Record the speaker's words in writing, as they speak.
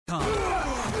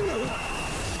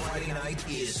night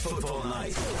is football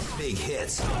night. Big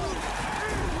hits.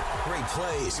 Great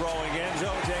plays. Rolling end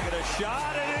zone, taking a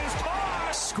shot, and it is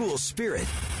caught. School spirit.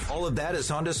 All of that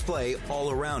is on display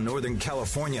all around Northern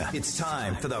California. It's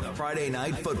time for the Friday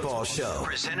Night Football Show.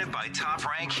 Presented by Top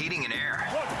Rank Heating and Air.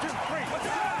 1, 2,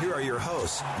 3. Here are your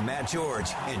hosts, Matt George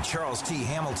and Charles T.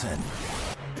 Hamilton.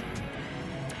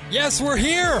 Yes, we're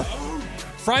here.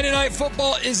 Friday Night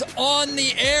Football is on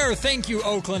the air. Thank you,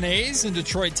 Oakland A's and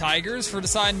Detroit Tigers, for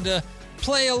deciding to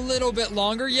play a little bit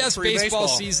longer. Yes, baseball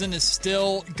season is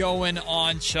still going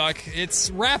on, Chuck. It's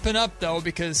wrapping up, though,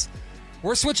 because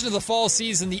we're switching to the fall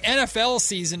season. The NFL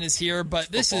season is here,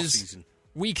 but this is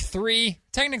week 3,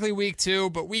 technically week 2,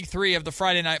 but week 3 of the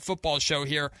Friday Night Football Show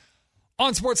here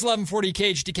on Sports 1140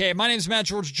 KHTK. My name is Matt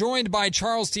George, joined by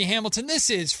Charles T. Hamilton. This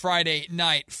is Friday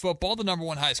Night Football, the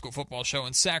 #1 high school football show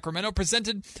in Sacramento,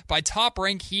 presented by Top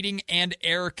Rank Heating and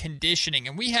Air Conditioning.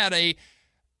 And we had a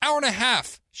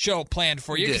hour-and-a-half show planned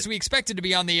for you because we expected to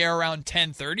be on the air around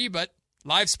 10:30, but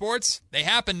live sports, they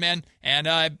happen, man.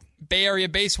 And Bay Area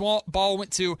baseball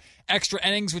went to extra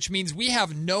innings, which means we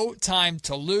have no time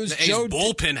to lose. The A's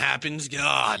bullpen happens.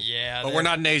 God. Yeah. But we're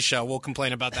not an A's show. We'll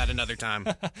complain about that another time.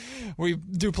 We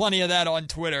do plenty of that on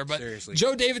Twitter. But seriously.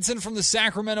 Joe Davidson from the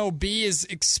Sacramento Bee is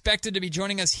expected to be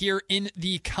joining us here in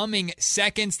the coming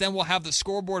seconds. Then we'll have the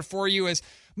scoreboard for you as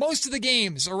most of the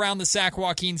games around the Sac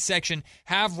Joaquin section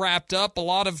have wrapped up. A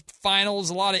lot of finals,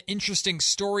 a lot of interesting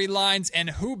storylines, and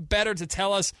who better to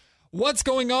tell us what's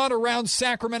going on around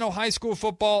Sacramento high school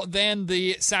football than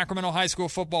the Sacramento high school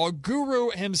football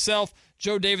guru himself,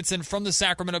 Joe Davidson from the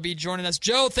Sacramento Bee, joining us.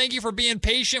 Joe, thank you for being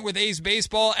patient with A's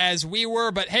baseball as we were,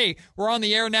 but hey, we're on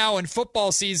the air now and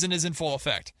football season is in full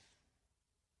effect.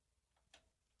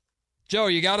 Joe,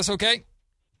 you got us okay?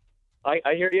 I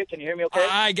hear you. Can you hear me okay?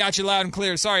 I got you loud and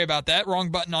clear. Sorry about that. Wrong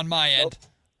button on my end.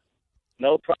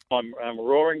 No problem. I'm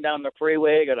roaring down the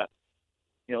freeway.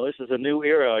 This is a new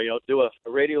era. Do a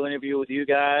radio interview with you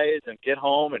guys and get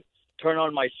home and turn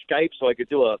on my Skype so I could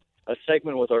do a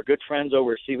segment with our good friends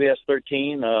over at CBS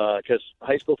 13 because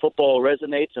high school football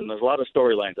resonates and there's a lot of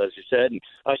storylines, as you said. And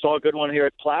I saw a good one here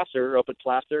at Placer, up at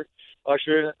Placer,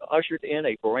 ushered in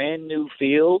a brand new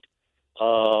field.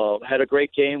 Had a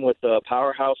great game with the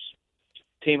powerhouse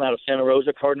team out of Santa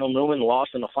Rosa. Cardinal Newman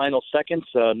lost in the final seconds.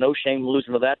 No shame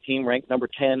losing to that team, ranked number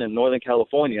 10 in Northern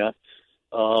California.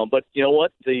 But you know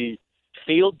what? The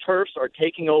field turfs are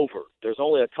taking over. There's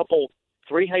only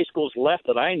 3 high schools left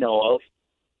that I know of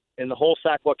in the whole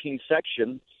Sac Joaquin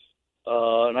section.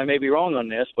 And I may be wrong on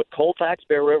this, but Colfax,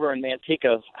 Bear River, and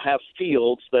Manteca have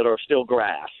fields that are still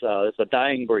grass. It's a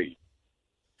dying breed.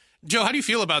 Joe, how do you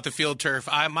feel about the field turf?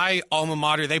 My alma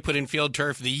mater, they put in field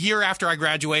turf the year after I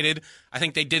graduated. I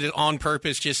think they did it on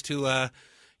purpose just to,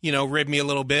 rib me a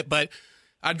little bit. But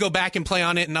I'd go back and play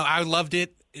on it, and I loved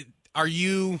it. Do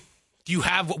you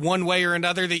have one way or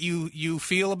another that you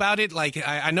feel about it? Like,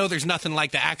 I know there's nothing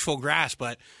like the actual grass,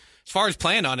 but as far as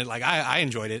playing on it, like, I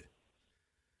enjoyed it.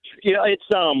 Yeah, it's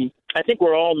I think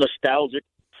we're all nostalgic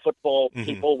football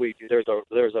people. There's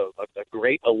a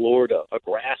great allure to a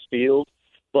grass field.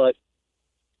 But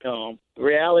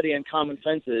reality and common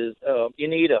sense is you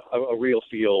need a real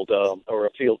field or a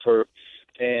field turf.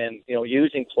 And,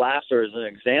 using Placer as an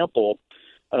example,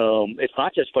 it's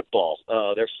not just football.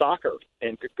 There's soccer.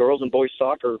 And girls and boys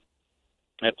soccer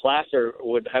at Placer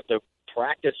would have to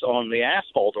practice on the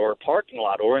asphalt or a parking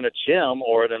lot or in a gym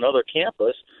or at another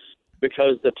campus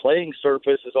because the playing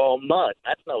surface is all mud.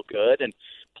 That's no good. And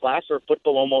Placer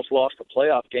football almost lost a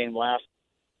playoff game last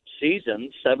season,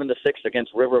 7-6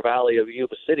 against River Valley of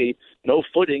Yuba City, no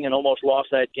footing, and almost lost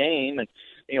that game. And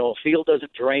a field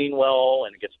doesn't drain well,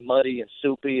 and it gets muddy and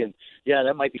soupy. And yeah,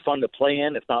 that might be fun to play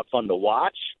in. It's not fun to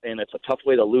watch, and it's a tough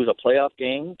way to lose a playoff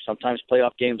game. Sometimes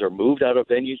playoff games are moved out of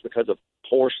venues because of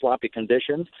poor, sloppy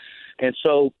conditions. And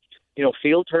so,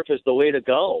 field turf is the way to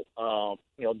go.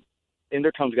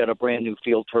 Intercom's got a brand new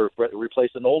field turf,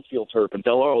 replaced an old field turf, and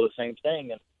Del Oro the same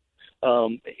thing.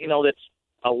 And that's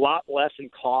a lot less in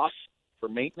cost for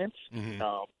maintenance.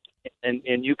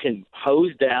 And you can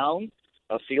hose down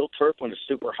a field turf when it's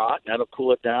super hot, and that'll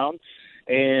cool it down.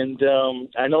 And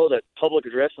I know that public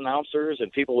address announcers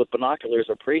and people with binoculars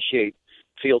appreciate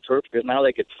field turf because now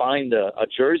they could find a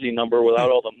jersey number without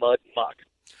all the mud and muck.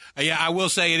 Yeah, I will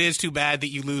say it is too bad that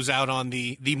you lose out on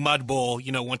the Mud Bowl,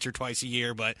 once or twice a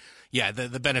year. But, yeah,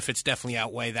 the benefits definitely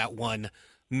outweigh that one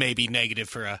maybe negative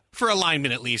for a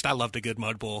lineman at least. I loved a good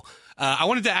Mud Bowl. I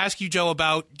wanted to ask you, Joe,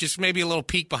 about just maybe a little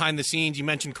peek behind the scenes. You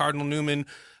mentioned Cardinal Newman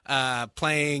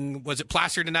playing, was it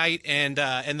Placer tonight, and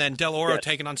then Del Oro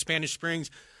taking on Spanish Springs.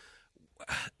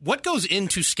 What goes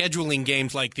into scheduling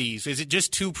games like these? Is it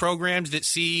just two programs that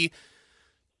see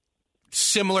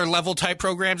similar level type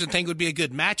programs and think would be a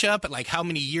good matchup? Like, how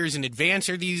many years in advance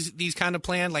are these kind of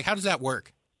planned? Like, how does that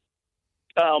work?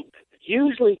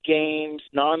 Usually games,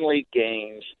 non-league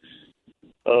games,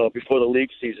 before the league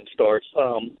season starts,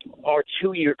 are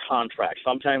 2-year contracts.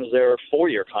 Sometimes they're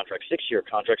 4-year contracts, 6-year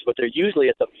contracts, but they're usually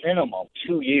at the minimum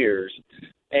 2 years.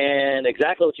 And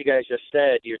exactly what you guys just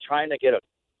said, you're trying to get a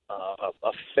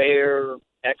fair,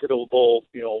 equitable,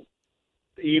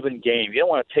 even game. You don't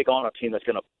want to take on a team that's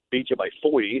going to beat you by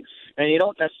 40, and you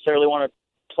don't necessarily want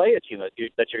to play a team that you're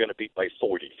going to beat by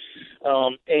 40.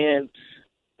 And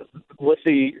with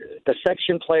the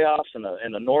section playoffs and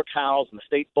the NorCals and the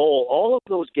State Bowl, all of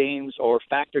those games are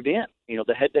factored in,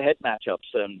 the head-to-head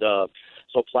matchups. And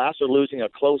so Placer losing a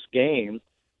close game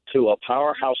to a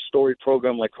powerhouse storied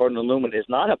program like Cardinal Newman is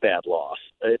not a bad loss.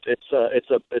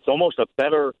 It's almost a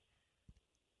better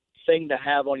thing to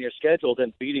have on your schedule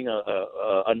than beating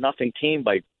a nothing team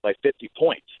by 50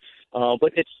 points.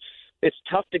 But it's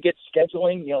tough to get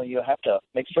scheduling. You have to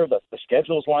make sure that the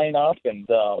schedules line up, and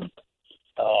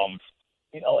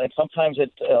and sometimes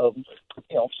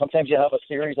sometimes you have a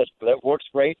series that works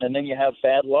great, and then you have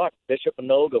bad luck. Bishop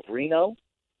Manogue of Reno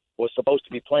was supposed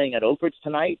to be playing at Oak Ridge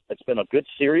tonight. It's been a good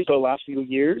series over the last few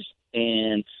years,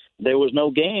 and there was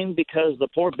no game because the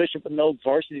poor Bishop Manogue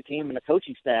varsity team and the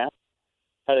coaching staff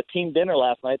had a team dinner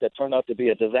last night that turned out to be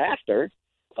a disaster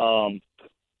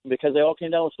because they all came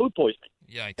down with food poisoning.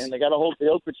 Yikes. And they got a hold of the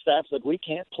Oak Ridge staff, said, we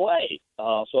can't play.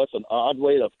 So that's an odd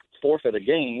way to forfeit a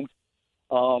game.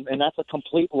 And that's a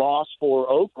complete loss for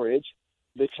Oak Ridge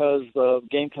because the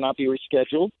game cannot be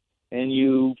rescheduled, and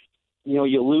you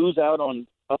lose out on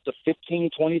up to $15,000,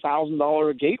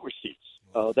 $20,000 gate receipts.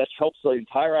 That helps the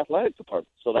entire athletic department.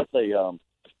 So that's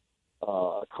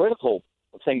a critical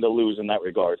thing to lose in that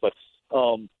regard. But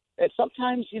and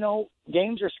sometimes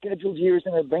games are scheduled years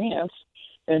in advance,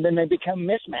 and then they become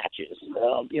mismatches.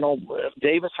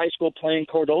 Davis High School playing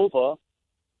Cordova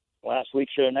last week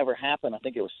should have never happened. I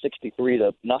think it was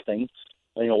 63-0.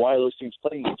 Why are those teams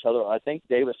playing each other? I think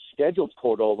Davis scheduled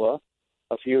Cordova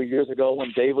a few years ago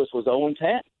when Davis was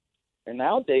 0-10, and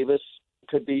now Davis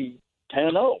could be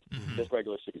 10-0 this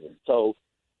regular season. So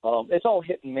it's all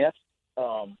hit and miss.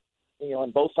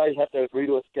 And both sides have to agree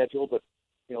to a schedule, but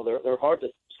they're hard to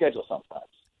schedule sometimes.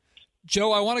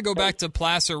 Joe, I want to go back to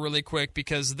Placer really quick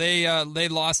because they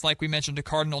lost, like we mentioned, to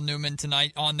Cardinal Newman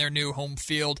tonight on their new home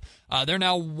field. They're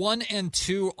now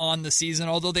 1-2 on the season,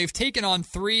 although they've taken on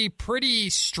 3 pretty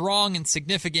strong and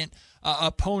significant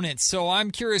opponents. So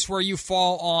I'm curious where you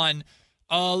fall on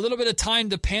a little bit of time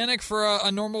to panic for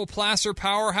a normal Placer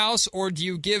powerhouse, or do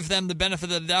you give them the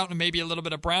benefit of the doubt and maybe a little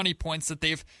bit of brownie points that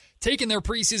they've taken their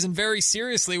preseason very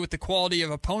seriously with the quality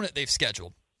of opponent they've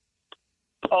scheduled?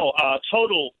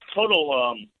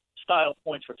 Total style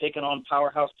points for taking on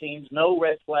powerhouse teams. No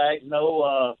red flags,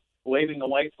 no waving the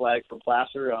white flag for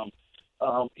Placer.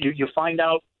 You find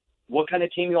out what kind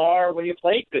of team you are when you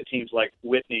play good teams like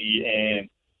Whitney and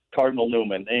Cardinal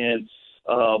Newman, and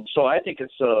so I think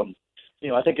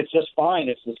it's just fine.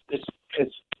 It's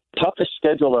toughest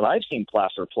schedule that I've seen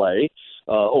Placer play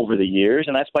over the years,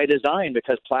 and that's by design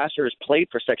because Placer has played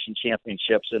for section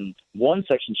championships and won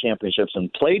section championships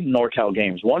and played NorCal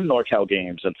games, won NorCal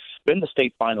games, and been to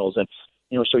state finals, and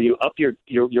so you up your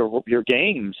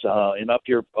games and up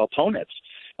your opponents.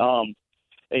 And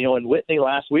Whitney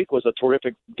last week was a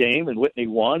terrific game, and Whitney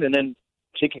won. And then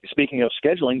speaking of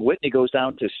scheduling, Whitney goes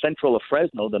down to Central of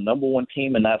Fresno, the number 1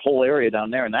 team in that whole area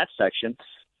down there in that section,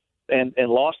 and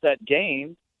lost that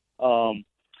game.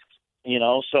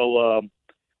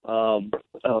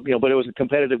 But it was a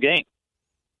competitive game.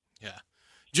 Yeah.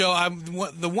 Joe,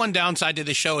 the one downside to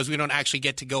the show is we don't actually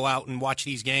get to go out and watch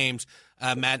these games.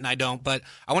 Matt and I don't. But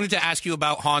I wanted to ask you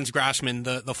about Hans Grassman,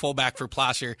 the fullback for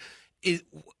Placer.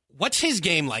 What's his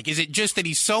game like? Is it just that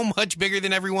he's so much bigger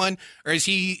than everyone, or is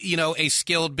he, a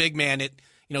skilled big man at,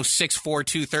 6'4",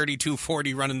 230,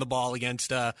 240 running the ball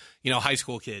against, high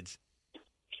school kids?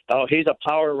 Oh, he's a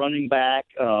power running back.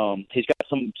 He's got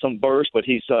some burst, but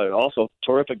he's also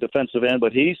terrific defensive end.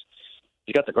 But he's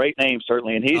got the great name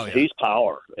certainly, and he's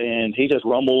power, and he just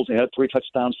rumbles. He had 3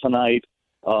 touchdowns tonight.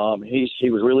 He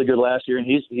was really good last year, and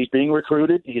he's being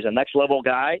recruited. He's a next level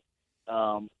guy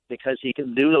because he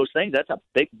can do those things. That's a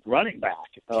big running back.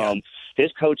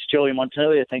 His coach Joey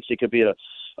Montaglia thinks he could be a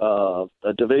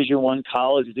Division I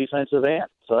college defensive end.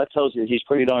 So that tells you he's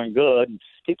pretty darn good. And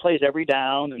he plays every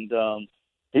down, and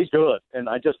he's good. And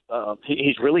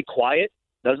he's really quiet,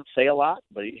 doesn't say a lot,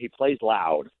 but he plays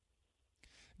loud.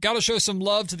 Got to show some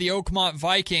love to the Oakmont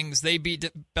Vikings. They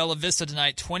beat Bella Vista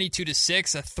tonight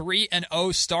 22-6, a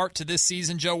 3-0 start to this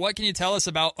season. Joe, what can you tell us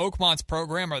about Oakmont's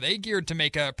program? Are they geared to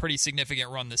make a pretty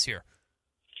significant run this year?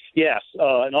 Yes,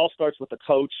 it all starts with the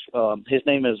coach. His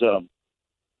name is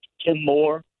Tim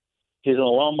Moore. He's an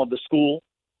alum of the school.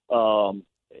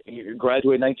 He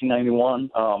graduated in 1991.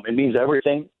 It means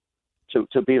everything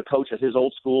to be a coach at his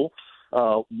old school,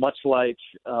 much like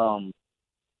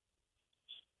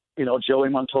Joey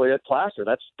Montoya at Placer.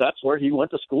 That's where he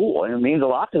went to school, and it means a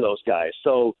lot to those guys.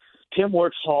 So Tim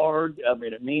works hard. I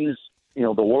mean, it means the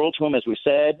world to him, as we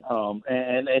said,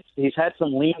 and he's had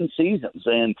some lean seasons,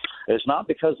 and it's not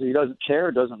because he doesn't care.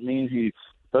 It doesn't mean he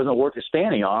doesn't work his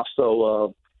fanny off.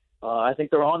 So I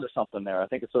think they're on to something there. I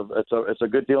think it's a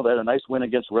good deal. They had a nice win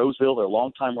against Roseville, their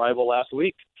longtime rival, last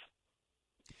week.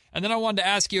 And then I wanted to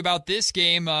ask you about this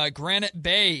game, Granite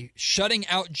Bay shutting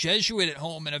out Jesuit at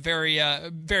home in a very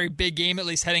big game, at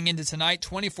least heading into tonight,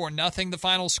 24-0 the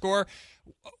final score.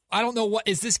 I don't know, what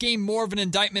is this game more of an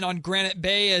indictment on Granite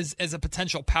Bay as a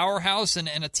potential powerhouse and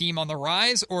a team on the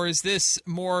rise, or is this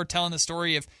more telling the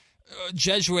story of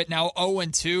Jesuit now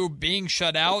 0-2 being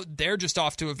shut out? They're just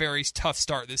off to a very tough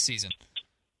start this season.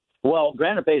 Well,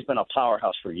 Granite Bay's been a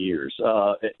powerhouse for years.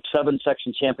 7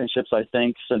 section championships, I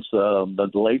think, since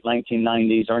the late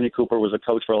 1990s. Ernie Cooper was a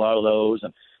coach for a lot of those,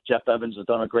 and Jeff Evans has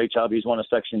done a great job. He's won a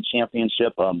section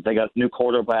championship. They got a new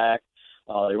quarterback.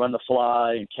 They run the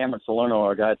fly. And Cameron Salerno,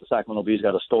 our guy at the Sacramento Bees,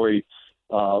 got a story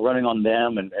running on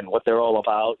them and what they're all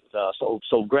about.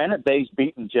 So Granite Bay's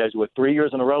beaten Jesuit 3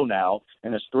 years in a row now,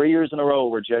 and it's 3 years in a row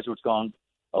where Jesuit's gone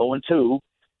 0-2.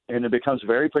 And it becomes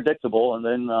very predictable. And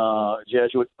then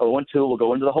Jesuit 0-2 will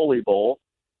go into the Holy Bowl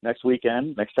next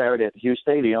weekend, next Saturday at the Hughes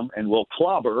Stadium, and will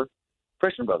clobber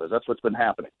Christian Brothers. That's what's been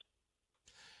happening.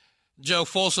 Joe,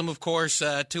 Folsom, of course,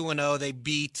 2-0. They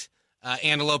beat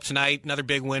Antelope tonight. Another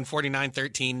big win,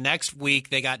 49-13. Next week,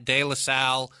 they got De La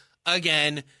Salle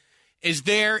again. Is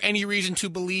there any reason to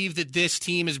believe that this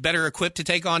team is better equipped to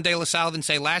take on De La Salle than,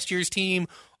 say, last year's team?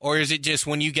 Or is it just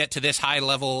when you get to this high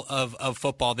level of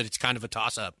football that it's kind of a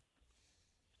toss-up?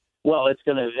 Well, De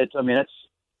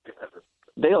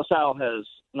La Salle has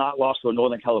not lost to a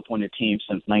Northern California team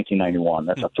since 1991.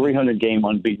 That's a 300-game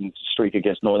unbeaten streak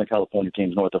against Northern California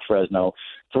teams north of Fresno.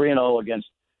 3-0 against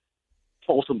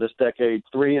Folsom this decade.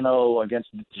 3-0 against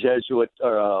Jesuit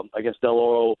or against Del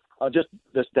Oro just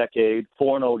this decade.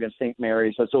 4-0 against St.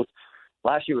 Mary's. So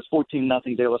last year was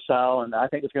 14-0 De La Salle, and I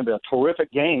think it's going to be a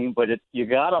terrific game. But you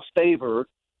got to favor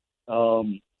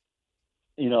De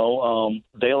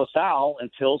La Salle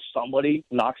until somebody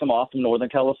knocks them off from Northern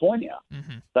California.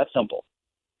 Mm-hmm. That's simple.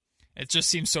 It just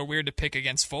seems so weird to pick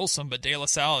against Folsom, but De La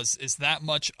Salle is that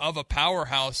much of a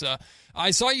powerhouse.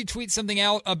 I saw you tweet something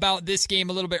out about this game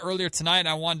a little bit earlier tonight, and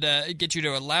I wanted to get you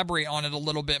to elaborate on it a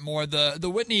little bit more. The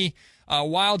Whitney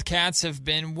Wildcats have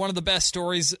been one of the best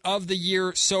stories of the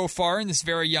year so far in this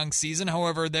very young season.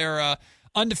 However, their early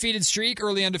undefeated streak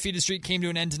came to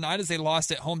an end tonight as they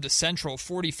lost at home to Central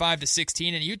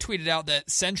 45-16. And you tweeted out that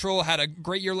Central had a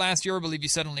great year last year. I believe you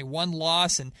said only one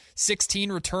loss and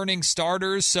 16 returning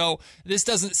starters. So this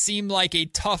doesn't seem like a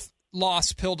tough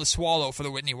loss pill to swallow for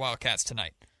the Whitney Wildcats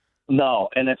tonight. No,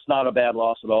 and it's not a bad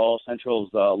loss at all. Central's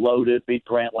loaded, beat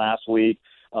Grant last week,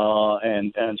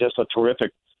 and just a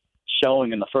terrific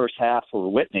showing in the first half for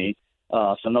Whitney.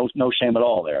 So no shame at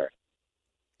all there.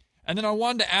 And then I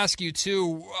wanted to ask you,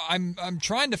 too, I'm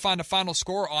trying to find a final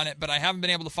score on it, but I haven't been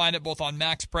able to find it both on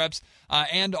Max Preps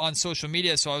and on social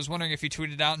media, so I was wondering if you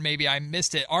tweeted it out and maybe I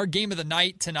missed it. Our game of the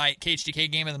night tonight,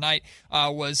 KHTK game of the night,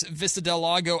 was Vista Del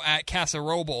Lago at Casa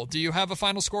Roble. Do you have a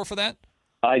final score for that?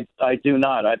 I do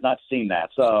not. I've not seen that.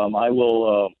 So I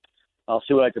will I'll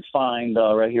see what I could find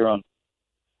right here on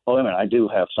 – oh, wait a minute. I do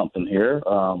have something here.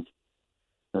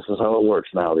 This is how it works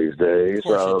now these days.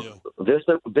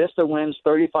 Vista wins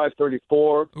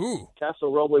 35-34. Ooh. Casa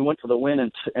Roble went for the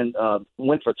win and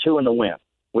went for 2 in the win.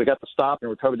 We got the stop and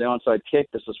recovered the onside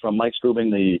kick. This is from Mike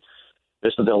Strubing, the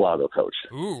Vista Del Lago coach.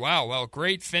 Ooh, wow. Well,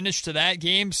 great finish to that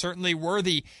game. Certainly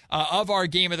worthy of our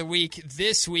game of the week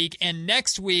this week. And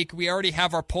next week, we already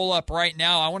have our poll up right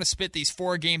now. I want to spit these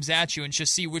 4 games at you and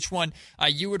just see which one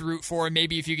you would root for. And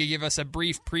maybe if you could give us a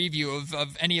brief preview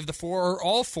of any of the 4 or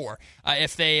all 4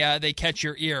 if they catch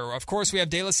your ear. Of course, we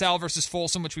have De La Salle versus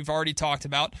Folsom, which we've already talked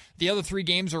about. The other 3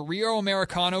 games are Rio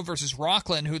Americano versus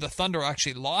Rockland, who the Thunder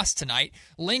actually lost tonight.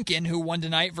 Lincoln, who won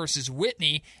tonight, versus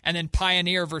Whitney. And then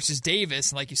Pioneer versus Davis.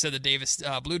 And like you said, the Davis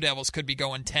Blue Devils could be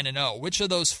going 10-0. Which of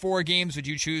those 4 games would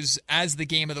you choose as the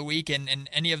game of the week, and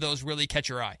any of those really catch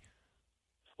your eye?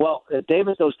 Well, if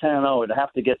Davis goes 10-0, it'd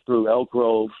have to get through Elk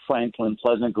Grove, Franklin,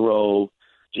 Pleasant Grove,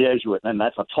 Jesuit, and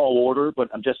that's a tall order, but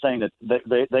I'm just saying that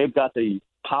they've got the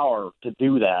power to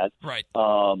do that. Right.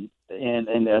 And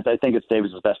I think it's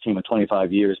Davis's best team in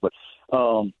 25 years. But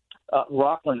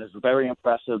Rockland is very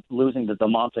impressive. Losing to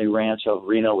DeMonte Ranch of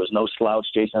Reno was no slouch.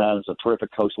 Jason Adams, a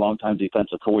terrific coach, longtime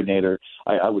defensive coordinator.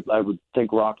 I would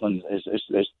think Rockland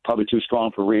is probably too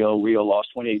strong for Rio. Rio lost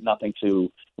 28-0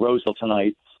 to Roseville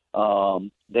tonight.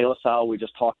 De La Salle, we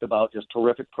just talked about, just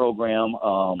terrific program.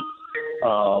 All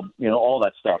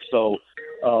that stuff. So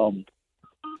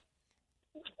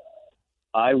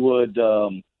I would.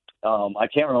 I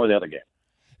can't remember the other game.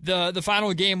 The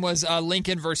final game was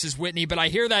Lincoln versus Whitney, but I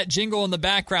hear that jingle in the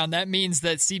background. That means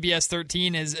that CBS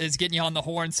 13 is getting you on the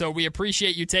horn, so we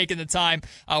appreciate you taking the time.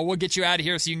 We'll get you out of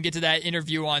here so you can get to that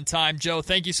interview on time. Joe,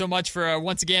 thank you so much for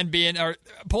once again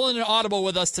pulling an audible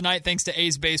with us tonight, thanks to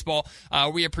A's Baseball.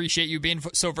 We appreciate you being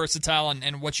so versatile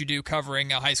and what you do covering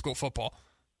high school football.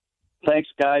 Thanks,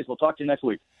 guys. We'll talk to you next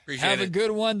week. Have a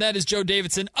good one. That is Joe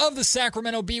Davidson of the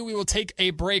Sacramento Bee. We will take a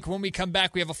break. When we come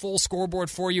back, we have a full scoreboard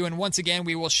for you. And once again,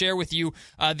 we will share with you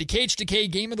the KHTK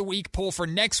Game of the Week poll for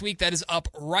next week. That is up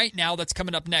right now. That's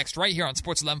coming up next right here on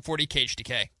Sports 1140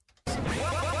 KHTK.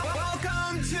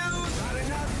 Welcome to Friday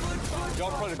Night Football.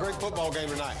 Y'all played a great football game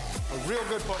tonight. A real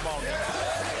good football game.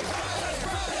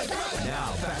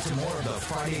 Now, back to more of the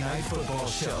Friday Night Football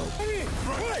Show.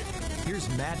 Here's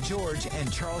Matt George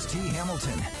and Charles T.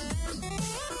 Hamilton.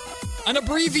 An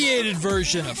abbreviated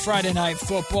version of Friday Night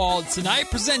Football tonight,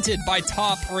 presented by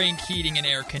Top Rank Heating and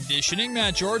Air Conditioning.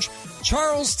 Matt George,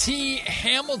 Charles T.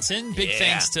 Hamilton. Big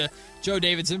thanks to Joe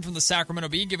Davidson from the Sacramento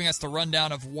Bee giving us the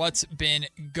rundown of what's been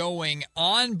going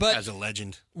on. But as a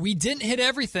legend, we didn't hit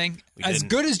everything. As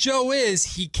good as Joe is,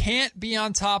 he can't be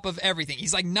on top of everything.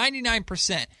 He's like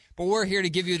 99%. But we're here to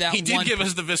give you that. He did give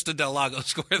us the Vista Del Lago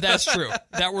score. That's true.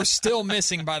 That we're still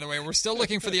missing, by the way. We're still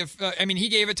looking for the he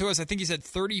gave it to us. I think he said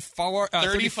 35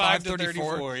 to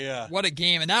 34. Yeah. What a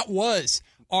game. And that was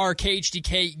our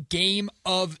KHTK Game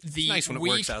of the Week. Nice when it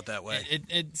works out that way.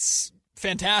 It's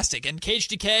fantastic. And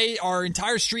KHTK, our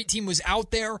entire street team was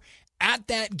out there at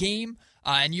that game.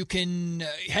 And you can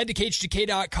head to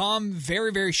KHTK.com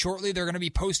very, very shortly. They're going to be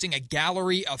posting a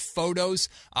gallery of photos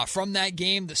from that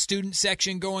game. The student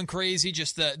section going crazy,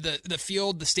 just the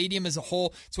field, the stadium as a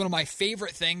whole. It's one of my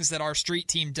favorite things that our street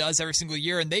team does every single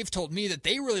year, and they've told me that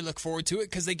they really look forward to it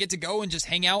because they get to go and just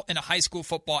hang out in a high school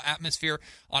football atmosphere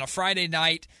on a Friday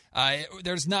night.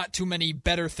 There's not too many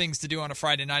better things to do on a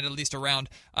Friday night, at least around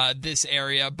this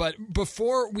area. But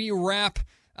before we wrap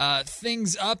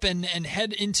things up and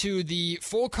head into the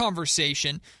full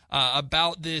conversation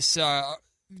about this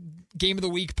Game of the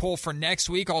Week poll for next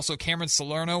week. Also, Cameron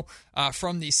Salerno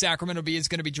from the Sacramento Bee is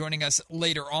going to be joining us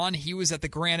later on. He was at the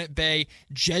Granite Bay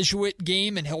Jesuit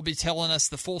game, and he'll be telling us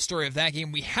the full story of that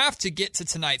game. We have to get to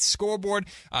tonight's scoreboard,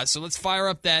 so let's fire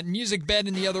up that music bed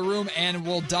in the other room, and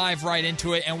we'll dive right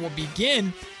into it. And we'll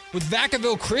begin with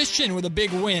Vacaville Christian with a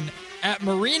big win at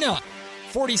Marina.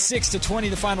 46-20,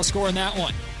 the final score in that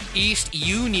one. East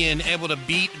Union able to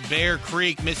beat Bear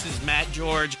Creek. Mrs. Matt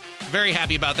George, very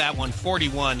happy about that one.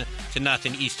 41-0.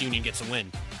 East Union gets a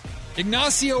win.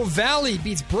 Ignacio Valley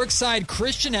beats Brookside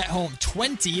Christian at home,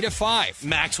 20-5.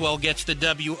 Maxwell gets the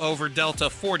W over Delta,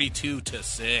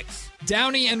 42-6.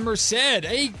 Downey and Merced.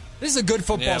 Hey, this is a good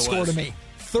football score to me.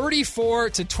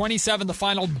 34-27, the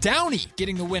final. Downey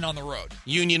getting the win on the road.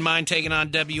 Union Mine taking on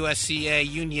WSCA.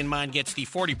 Union Mine gets the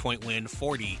 40-point win,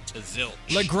 40-0.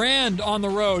 LeGrand on the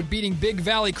road beating Big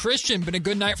Valley Christian. Been a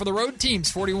good night for the road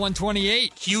teams,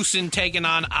 41-28. Houston taking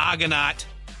on Argonaut.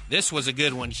 This was a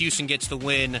good one. Houston gets the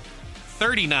win,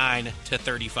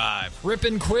 39-35.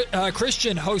 Ripon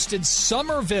Christian hosted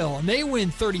Somerville, and they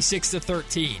win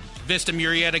 36-13. Vista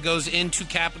Murrieta goes into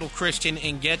Capital Christian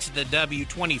and gets the W,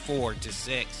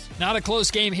 24-6. Not a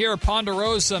close game here.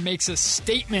 Ponderosa makes a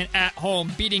statement at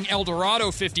home, beating El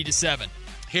Dorado 50-7.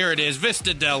 Here it is.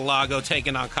 Vista Del Lago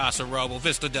taking on Casa Roble.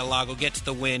 Vista Del Lago gets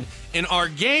the win in our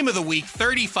Game of the Week,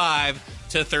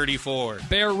 35-34.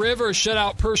 Bear River shut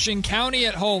out Pershing County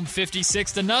at home,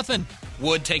 56-0.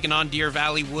 Wood taking on Deer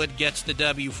Valley. Wood gets the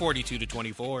W,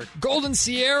 42-24. Golden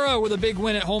Sierra with a big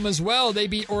win at home as well. They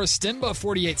beat Oristimba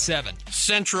 48-7.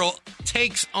 Central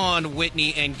takes on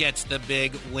Whitney and gets the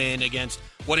big win against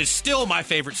what is still my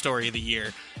favorite story of the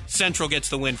year. Central gets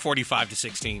the win,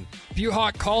 45-16.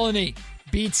 Buhawk Colony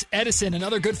beats Edison.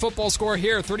 Another good football score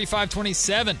here,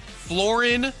 35-27.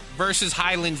 Florin versus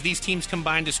Highlands. These teams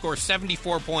combined to score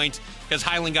 74 points because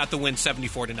Highland got the win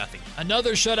 74-0.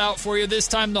 Another shutout for you. This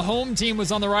time the home team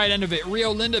was on the right end of it.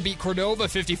 Rio Linda beat Cordova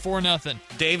 54-0.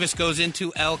 Davis goes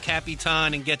into El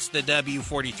Capitan and gets the W,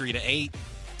 43-8.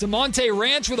 DeMonte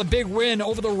Ranch with a big win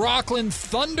over the Rockland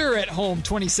Thunder at home,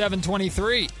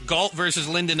 27-23. Galt versus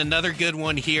Linden, another good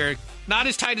one here. Not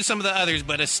as tight as some of the others,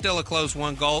 but it's still a close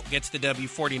one. Galt gets the W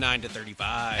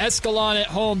 49-35. Escalon at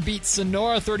home beats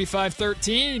Sonora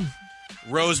 35-13.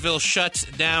 Roseville shuts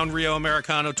down Rio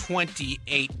Americano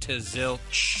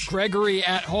 28-0. Gregory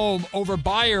at home over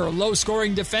Bayer.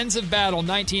 Low-scoring defensive battle.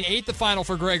 19-8 the final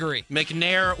for Gregory.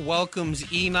 McNair welcomes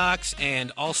Enox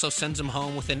and also sends him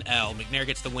home with an L. McNair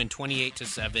gets the win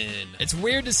 28-7. It's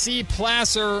weird to see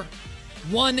Placer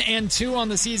 1-2 on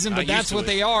the season, but that's what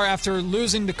they are after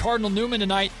losing to Cardinal Newman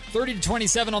tonight,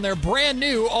 30-27 on their brand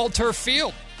new all-turf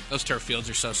field. Those turf fields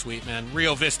are so sweet, man.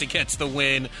 Rio Vista gets the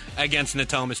win against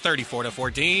Natomas,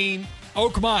 34-14.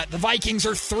 Oakmont, the Vikings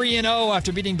are 3-0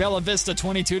 after beating Bella Vista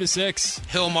 22-6.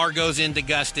 Hillmar goes into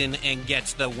Guston and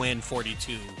gets the win,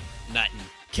 42-0.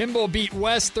 Kimball beat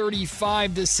West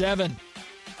 35-7.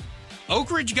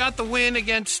 Oak Ridge got the win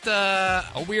against a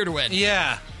weird win.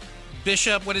 Yeah.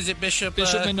 Bishop, what is it? Bishop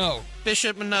Minot.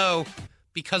 Bishop Minot,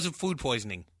 because of food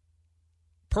poisoning.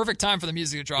 Perfect time for the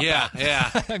music to drop out. Yeah.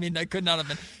 I mean, that could not have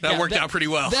been. That worked out pretty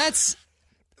well.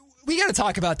 We got to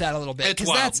talk about that a little bit. It's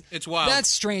wild. It's wild. That's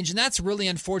strange, and that's really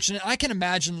unfortunate. I can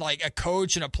imagine, like, a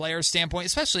coach and a player standpoint,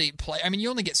 especially I mean,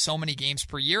 you only get so many games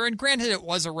per year, and granted, it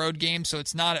was a road game, so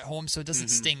it's not at home, so it doesn't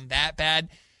sting that bad.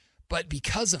 But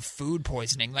because of food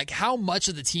poisoning, like, how much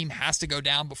of the team has to go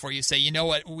down before you say, you know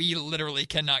what, we literally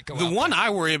cannot go out The one there. I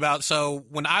worry about, so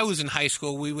when I was in high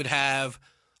school, we would have,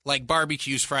 like,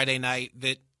 barbecues Friday night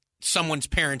that someone's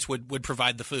parents would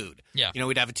provide the food. Yeah. You know,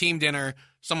 we'd have a team dinner,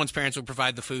 someone's parents would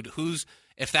provide the food.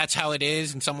 If that's how it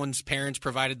is and someone's parents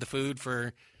provided the food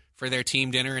for their team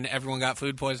dinner and everyone got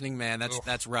food poisoning, man,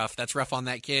 that's rough. That's rough on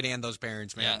that kid and those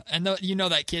parents, man. Yeah, and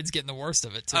that kid's getting the worst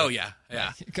of it, too. Oh, yeah.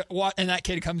 And that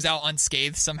kid comes out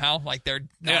unscathed somehow, like they're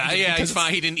not he's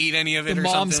fine. He didn't eat any of it or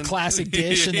mom's something. classic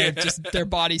dish, and their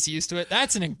body's used to it.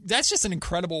 That's just an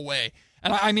incredible way.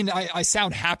 And I mean, I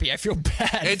sound happy. I feel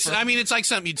bad. It's like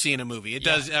something you'd see in a movie. It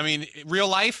does. I mean, real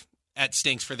life, that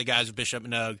stinks for the guys of Bishop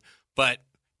Minogue, but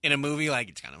in a movie, like,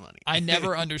 it's kind of funny. I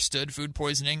never understood food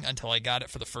poisoning until I got it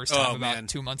for the first time about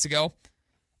 2 months ago.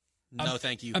 No,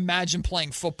 thank you. Imagine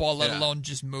playing football, let alone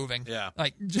just moving. Yeah.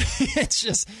 Like, it's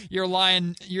just, you're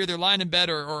either lying in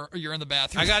bed or you're in the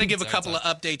bathroom. I got to give a couple of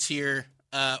updates here.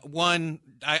 One,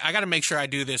 I got to make sure I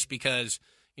do this because,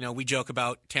 you know, we joke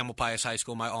about Tamalpais High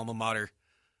School, my alma mater.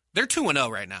 They're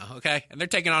 2-0 right now, okay? And they're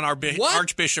taking on our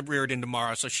Archbishop Reardon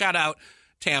tomorrow. So shout out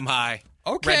Tam High,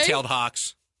 Red-tailed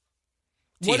Hawks.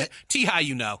 T-High,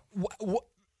 you know.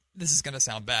 This is going to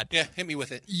sound bad. Yeah, hit me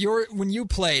with it. When you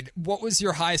played, what was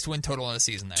your highest win total in a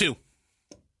season there? 2.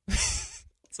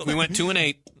 So we went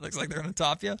 2-8. Looks like they're going to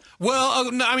top you.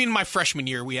 Well, no, I mean, my freshman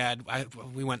year we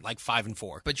went like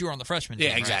 5-4. But you were on the freshman team,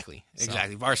 yeah, exactly, right?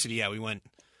 Exactly. Varsity, yeah, we went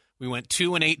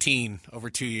 2-18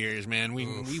 over 2 years, man.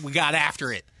 We got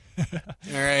after it. All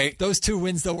right. Those 2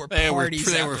 wins though were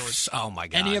parties. They were oh my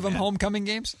god. Any of them man. homecoming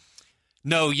games?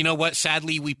 No, you know what?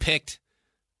 Sadly, we picked.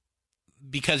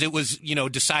 Because it was, you know,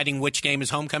 deciding which game is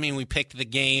homecoming, we picked the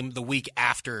game the week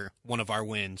after one of our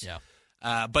wins. Yeah.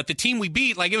 But the team we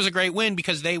beat, like, it was a great win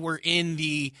because they were in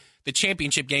the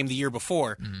championship game the year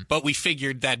before. Mm-hmm. But we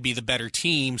figured that'd be the better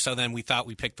team, so then we thought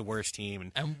we picked the worst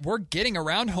team. And we're getting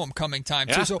around homecoming time,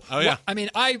 too. Yeah. So, I mean,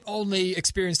 I only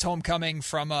experienced homecoming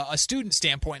from a student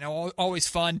standpoint. Always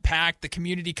fun, packed. The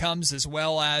community comes as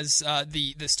well as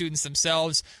the students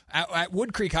themselves. At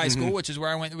Wood Creek High School, which is where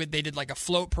I went, they did like a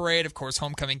float parade, of course,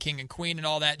 homecoming king and queen and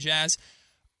all that jazz.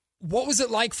 What was it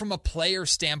like from a player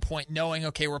standpoint, knowing,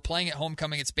 okay, we're playing at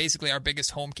homecoming, it's basically our biggest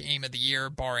home game of the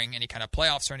year, barring any kind of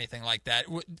playoffs or anything like that.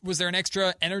 Was there an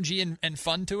extra energy and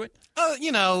fun to it?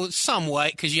 You know,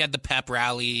 somewhat, because you had the pep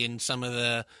rally and some of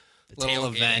the little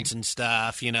events and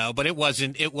stuff, you know, but it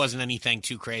wasn't anything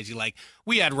too crazy. Like,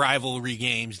 we had rivalry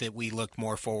games that we looked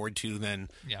more forward to than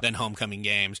homecoming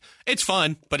games. It's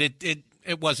fun, but it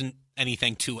wasn't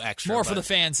anything too extra. More for the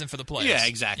fans than for the players. Yeah,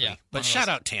 exactly. Yeah, but shout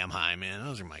out Tam High, man.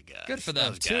 Those are my guys. Good for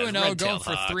them. 2-0, going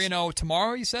for 3-0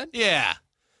 tomorrow, you said? Yeah.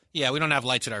 Yeah, we don't have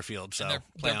lights at our field, so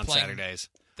play on Saturdays.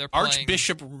 They're playing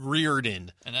Archbishop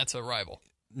Reardon. And that's a rival.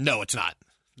 No, it's not.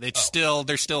 They're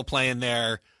still playing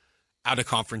their out of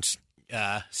conference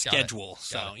schedule.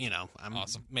 So, you know, I'm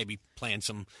maybe playing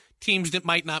some teams that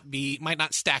might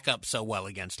not stack up so well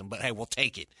against them, but hey, we'll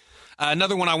take it.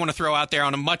 Another one I want to throw out there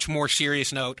on a much more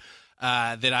serious note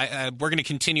that we're going to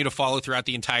continue to follow throughout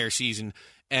the entire season.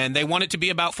 And they want it to be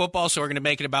about football, so we're going to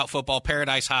make it about football.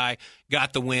 Paradise High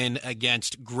got the win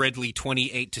against Gridley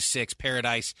 28-6.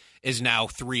 Paradise is now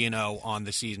 3-0 on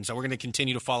the season. So we're going to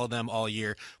continue to follow them all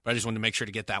year, but I just wanted to make sure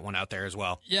to get that one out there as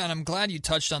well. Yeah, and I'm glad you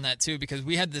touched on that too, because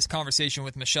we had this conversation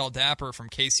with Michelle Dapper from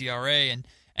KCRA,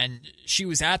 and she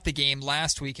was at the game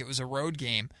last week. It was a road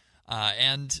game,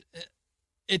 and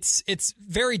it's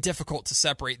very difficult to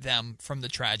separate them from the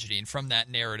tragedy and from that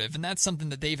narrative, and that's something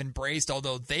that they've embraced,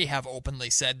 although they have openly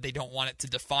said they don't want it to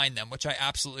define them, which I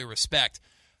absolutely respect.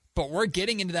 But we're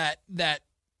getting into that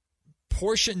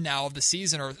portion now of the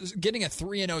season, or getting a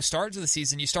 3-0 start to the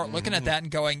season. You start looking at that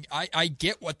and going, I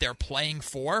get what they're playing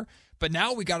for, but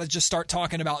now we got to just start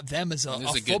talking about them as a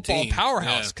football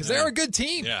powerhouse, because they're a good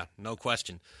team. Yeah, no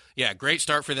question. Yeah, great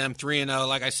start for them, 3-0.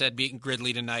 Like I said, beating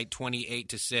Gridley tonight,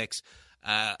 28-6.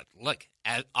 Look,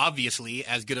 obviously,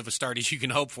 as good of a start as you can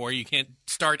hope for. You can't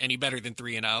start any better than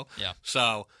 3-0. Yeah.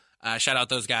 So, shout out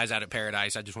those guys out at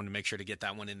Paradise. I just wanted to make sure to get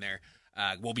that one in there.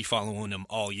 We'll be following them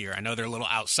all year. I know they're a little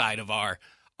outside of our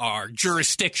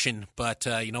jurisdiction, but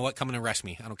you know what? Come and arrest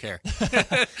me. I don't care.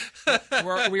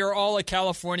 We are all a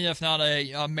California, if not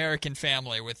a American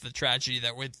family, with the tragedy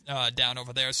that went down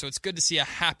over there. So it's good to see a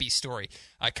happy story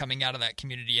coming out of that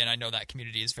community, and I know that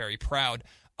community is very proud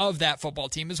of that football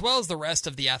team, as well as the rest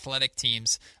of the athletic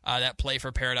teams that play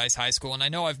for Paradise High School. And I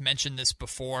know I've mentioned this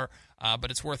before,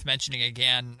 but it's worth mentioning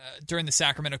again. During the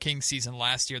Sacramento Kings season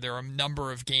last year, there were a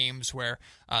number of games where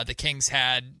the Kings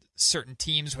had certain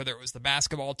teams, whether it was the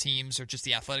basketball teams or just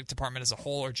the athletic department as a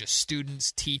whole, or just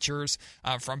students, teachers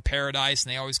from Paradise,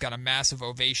 and they always got a massive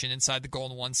ovation inside the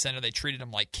Golden One Center. They treated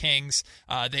them like kings.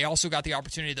 They also got the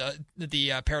opportunity,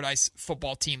 the Paradise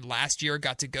football team last year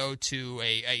got to go to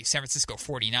a San Francisco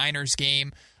 49ers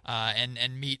game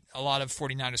and meet a lot of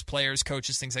 49ers players,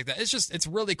 coaches, things like that. It's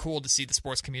really cool to see the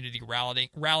sports community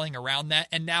rallying around that,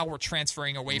 and now we're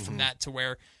transferring away from that to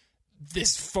where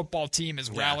this football team is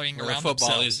rallying around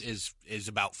football themselves. is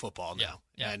about football now.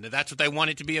 Yeah. And that's what they want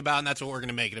it to be about, and that's what we're going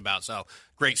to make it about. So,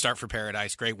 great start for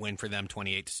Paradise. Great win for them,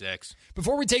 28-6.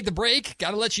 Before we take the break,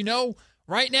 got to let you know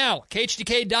right now,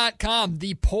 KHTK.com,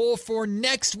 the poll for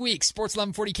next week, Sports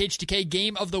 1140 KHTK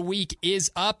Game of the Week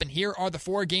is up, and here are the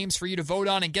 4 games for you to vote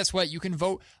on. And guess what? You can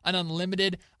vote an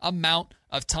unlimited amount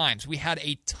of times. We had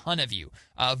a ton of you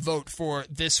vote for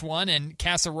this one, and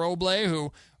Casa Roble,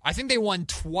 who I think they won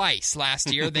twice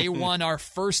last year. They won our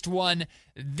first one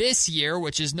this year,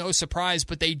 which is no surprise,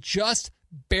 but they just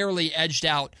barely edged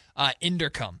out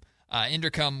Inderkum.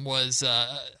 Inderkum was,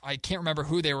 I can't remember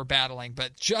who they were battling,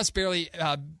 but just barely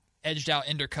edged out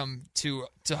Inderkum to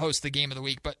host the Game of the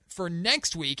Week. But for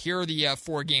next week, here are the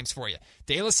 4 games for you.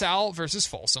 De La Salle versus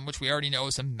Folsom, which we already know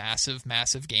is a massive,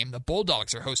 massive game. The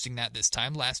Bulldogs are hosting that this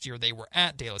time. Last year, they were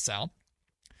at De La Salle.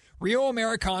 Rio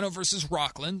Americano versus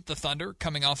Rockland, the Thunder,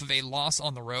 coming off of a loss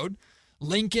on the road.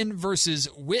 Lincoln versus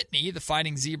Whitney, the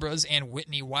Fighting Zebras and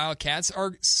Whitney Wildcats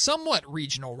are somewhat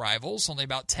regional rivals, only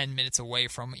about 10 minutes away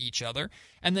from each other.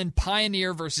 And then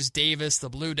Pioneer versus Davis, the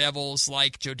Blue Devils,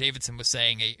 like Joe Davidson was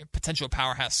saying, a potential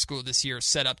powerhouse school this year,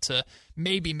 set up to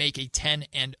maybe make a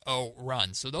 10-0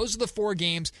 run. So those are the 4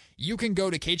 games. You can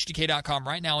go to KHTK.com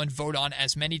right now and vote on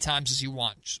as many times as you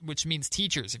want, which means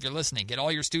teachers, if you're listening, get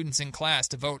all your students in class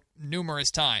to vote numerous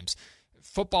times.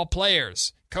 Football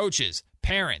players, coaches,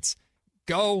 parents,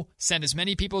 go send as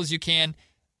many people as you can.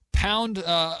 Pound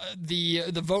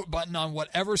the vote button on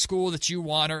whatever school that you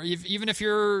want, or even if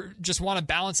you just want to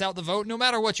balance out the vote, no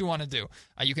matter what you want to do.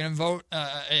 You can vote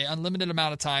an unlimited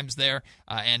amount of times there,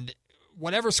 and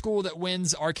whatever school that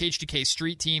wins, our KHTK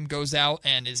street team goes out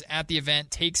and is at the event,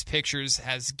 takes pictures,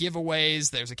 has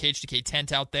giveaways. There's a KHTK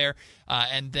tent out there,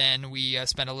 and then we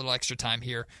spend a little extra time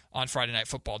here on Friday Night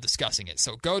Football discussing it.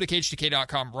 So go to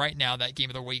KHTK.com right now. That Game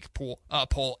of the Week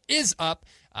poll is up,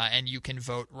 and you can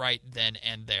vote right then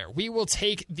and there. We will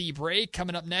take the break.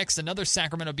 Coming up next, another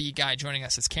Sacramento Bee guy joining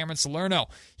us is Cameron Salerno.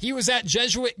 He was at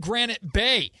Jesuit Granite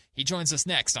Bay. He joins us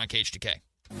next on KHTK.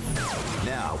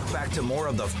 Now, back to more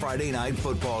of the Friday Night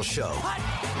Football Show.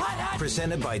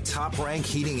 Presented by Top Rank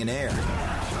Heating and Air. The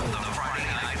Friday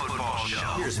Night Football Show.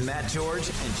 Here's Matt George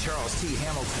and Charles T.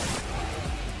 Hamilton.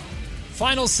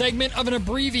 Final segment of an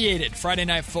abbreviated Friday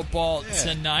Night Football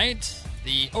tonight.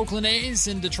 The Oakland A's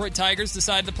and Detroit Tigers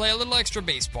decided to play a little extra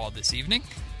baseball this evening,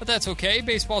 but that's okay.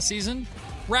 Baseball season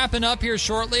wrapping up here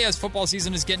shortly as football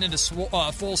season is getting into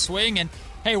full swing. And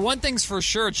hey, one thing's for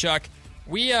sure, Chuck,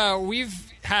 we've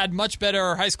had much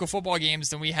better high school football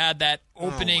games than we had that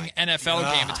opening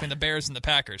NFL game between the Bears and the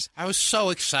Packers. I was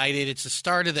so excited. It's the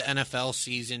start of the NFL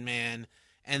season, man,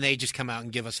 and they just come out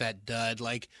and give us that dud.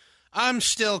 Like, I'm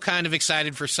still kind of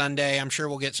excited for Sunday. I'm sure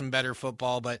we'll get some better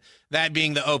football, but that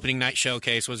being the opening night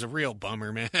showcase was a real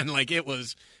bummer, man. Like, it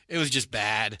was just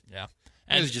bad. Yeah.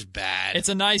 And it was just bad. It's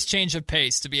a nice change of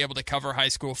pace to be able to cover high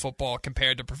school football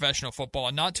compared to professional football.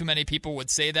 And not too many people would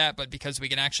say that, but because we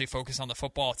can actually focus on the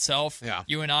football itself,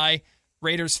 you and I,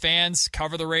 Raiders fans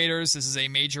cover the Raiders. This is a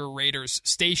major Raiders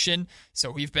station, so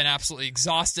we've been absolutely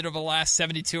exhausted over the last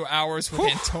 72 hours with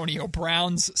Antonio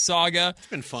Brown's saga. It's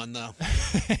been fun, though.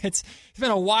 It's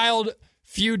been a wild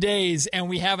few days, and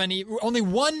we haven't only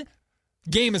one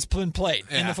game has been played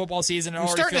in the football season. I'm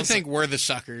starting to think we're the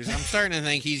suckers. I'm starting to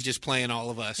think he's just playing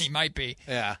all of us. He might be.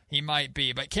 Yeah. He might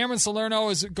be. But Cameron Salerno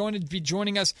is going to be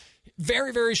joining us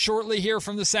very, very shortly here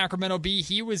from the Sacramento Bee.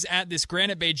 He was at this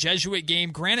Granite Bay Jesuit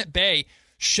game. Granite Bay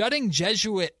shutting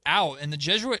Jesuit out, and the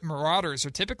Jesuit Marauders are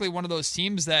typically one of those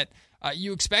teams that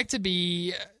you expect to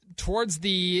be towards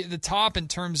the top in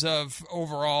terms of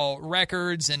overall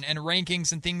records and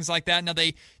rankings and things like that. Now,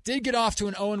 they did get off to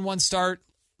an 0-1 start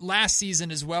last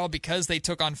season as well because they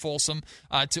took on Folsom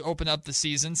to open up the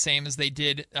season, same as they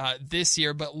did this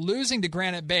year. But losing to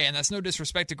Granite Bay, and that's no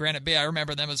disrespect to Granite Bay, I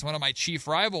remember them as one of my chief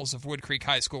rivals of Wood Creek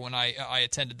High School when I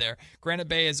attended there. Granite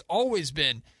Bay has always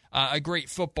been a great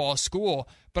football school,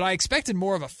 but I expected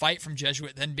more of a fight from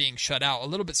Jesuit than being shut out. A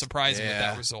little bit surprising with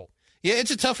that result. Yeah,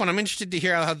 it's a tough one. I'm interested to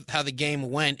hear how the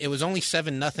game went. It was only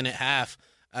 7-0 at half.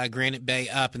 Granite Bay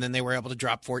up, and then they were able to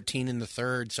drop 14 in the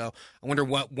third. So I wonder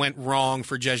what went wrong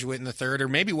for Jesuit in the third, or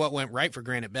maybe what went right for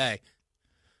Granite Bay.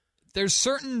 There's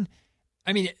certain,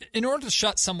 in order to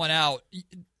shut someone out,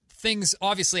 things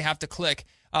obviously have to click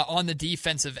on the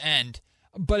defensive end.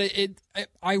 But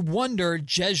I wonder,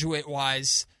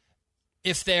 Jesuit-wise,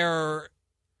 if they're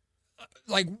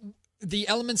like the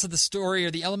elements of the story or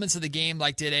the elements of the game,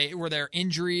 like were there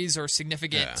injuries or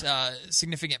significant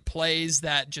plays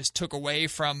that just took away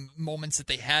from moments that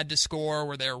they had to score?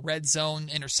 Were there red zone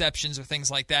interceptions or things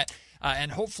like that?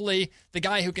 And hopefully the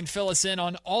guy who can fill us in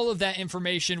on all of that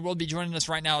information will be joining us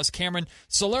right now is Cameron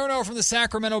Salerno from the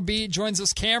Sacramento Bee. Joins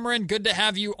us. Cameron, good to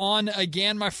have you on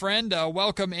again, my friend.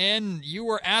 Welcome in. You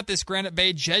were at this Granite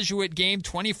Bay Jesuit game,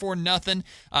 24-0,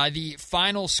 the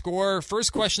final score.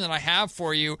 First question that I have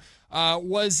for you,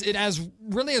 was it as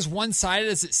one-sided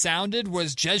as it sounded?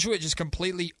 Was Jesuit just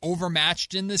completely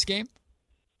overmatched in this game?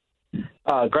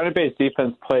 Granite Bay's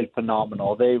defense played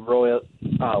phenomenal. They really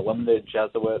limited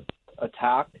Jesuit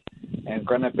attack, and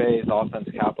Granite Bay's offense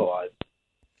capitalized.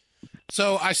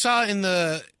 So I saw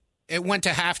it went to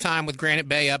halftime with Granite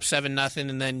Bay up 7-0,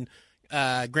 and then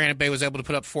Granite Bay was able to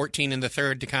put up 14 in the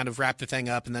third to kind of wrap the thing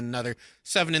up, and then another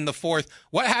 7 in the fourth.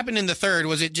 What happened in the third?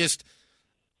 Was it just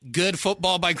good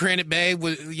football by Granite Bay?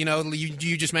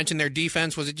 You just mentioned their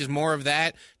defense. Was it just more of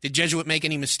that? Did Jesuit make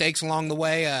any mistakes along the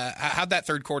way? How'd that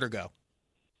third quarter go?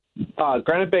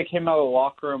 Granite Bay came out of the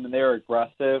locker room, and they were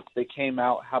aggressive. They came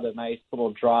out, had a nice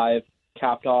little drive,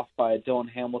 capped off by Dylan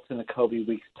Hamilton, a Kobe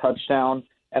Weeks touchdown.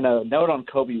 And a note on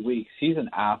Kobe Weeks, he's an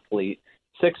athlete.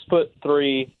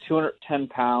 6'3", 210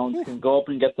 pounds, can go up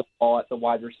and get the ball at the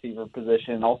wide receiver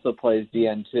position, also plays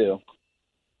DN too.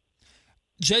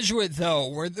 Jesuit, though,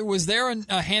 was there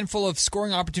a handful of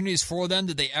scoring opportunities for them?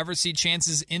 Did they ever see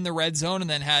chances in the red zone and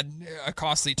then had a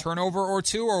costly turnover or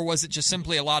two, or was it just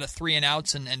simply a lot of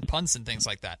 3-and-outs and punts and things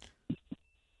like that?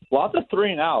 Lots of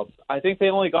 3-and-outs. I think they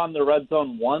only got in the red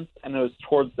zone once, and it was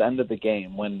towards the end of the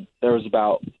game when there was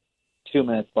about 2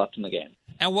 minutes left in the game.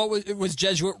 And what was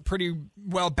Jesuit pretty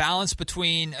well balanced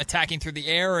between attacking through the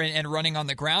air and running on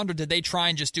the ground, or did they try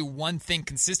and just do one thing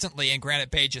consistently and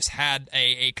Granite Bay just had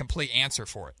a complete answer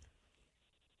for it?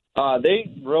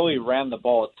 They really ran the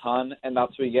ball a ton, and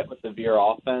that's what you get with the Veer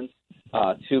offense.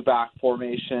 2-back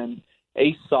formation.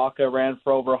 Ace Saka ran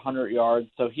for over 100 yards,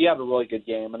 so he had a really good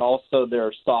game. And also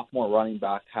their sophomore running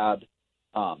back had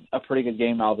a pretty good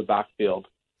game out of the backfield.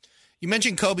 You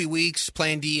mentioned Kobe Weeks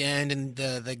playing D-end and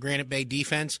the Granite Bay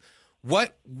defense.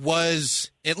 What was,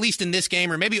 at least in this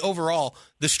game, or maybe overall,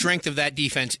 the strength of that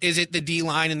defense? Is it the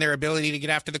D-line and their ability to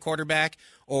get after the quarterback?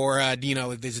 Or,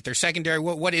 is it their secondary?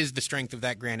 What is the strength of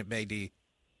that Granite Bay D?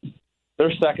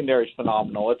 Their secondary is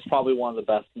phenomenal. It's probably one of the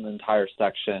best in the entire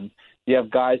section. You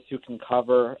have guys who can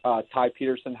cover. Ty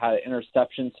Peterson had an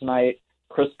interception tonight.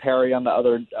 Chris Perry on the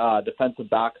other defensive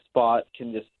back spot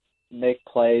can just make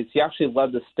plays. He actually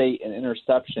led the state in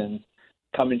interceptions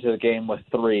coming to the game with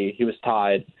 3. He was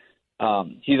tied.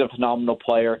 He's a phenomenal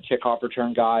player, kickoff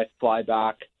return guy, fly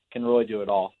back, can really do it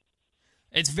all.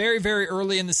 It's very, very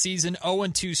early in the season,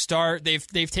 0-2 start.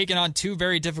 They've taken on 2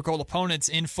 very difficult opponents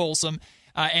in Folsom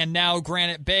and now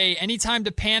Granite Bay. Any time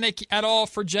to panic at all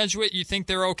for Jesuit? You think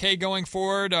they're okay going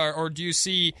forward, or do you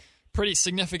see pretty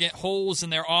significant holes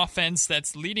in their offense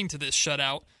that's leading to this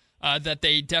shutout that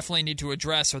they definitely need to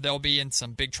address, or they'll be in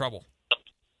some big trouble?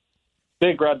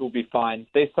 Big Red will be fine.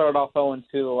 They started off 0-2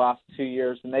 the last 2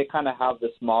 years, and they kind of have this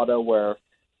motto where,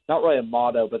 not really a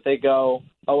motto, but they go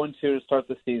 0-2 to start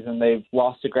the season. They've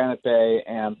lost to Granite Bay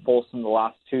and Folsom the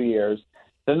last 2 years.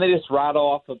 then they just rattle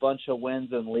off a bunch of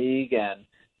wins in league, and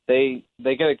they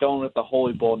get it going with the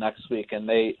Holy Bowl next week, and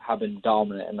they have been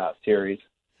dominant in that series.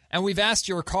 And we've asked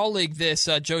your colleague this,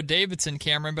 Joe Davidson,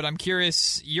 Cameron, but I'm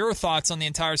curious your thoughts on the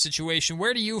entire situation.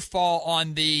 Where do you fall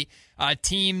on the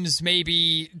teams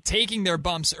maybe taking their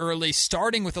bumps early,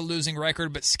 starting with a losing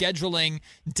record, but scheduling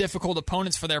difficult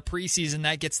opponents for their preseason?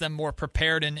 That gets them more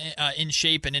prepared and in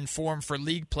shape and in form for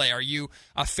league play. Are you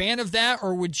a fan of that,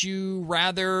 or would you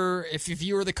rather, if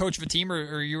you were the coach of a team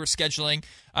or you were scheduling,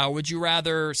 would you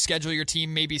rather schedule your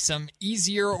team maybe some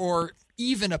easier or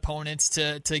even opponents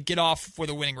to get off with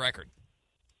a winning record?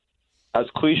 As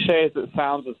cliche as it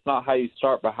sounds, it's not how you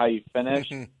start, but how you finish.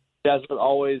 Jesuit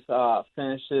always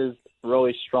finishes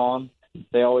really strong.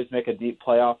 They always make a deep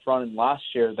playoff run, and last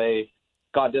year they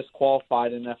got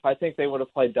disqualified, and if I think they would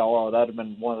have played Del Oro, that would have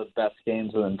been one of the best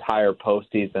games of the entire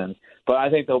postseason. But I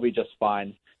think they'll be just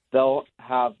fine. They'll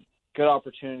have good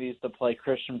opportunities to play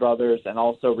Christian Brothers and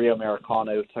also Rio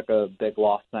Americano, who took a big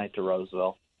loss tonight to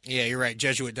Roseville. Yeah, you're right.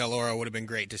 Jesuit Del Oro would have been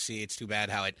great to see. It's too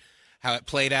bad how it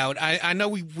played out. I know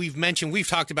we've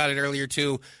talked about it earlier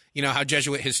too. You know how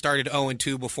Jesuit has started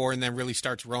 0-2 before and then really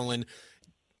starts rolling.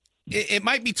 It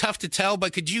might be tough to tell,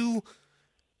 but could you?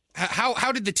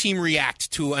 How did the team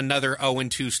react to another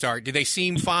 0-2 start? Did they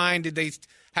seem fine? Did they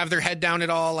have their head down at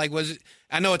all? Like, was it?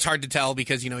 I know it's hard to tell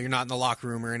because you're not in the locker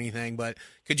room or anything, but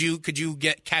could you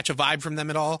catch a vibe from them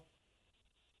at all?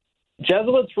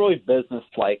 Jesuit's really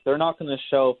business-like. They're not going to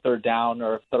show if they're down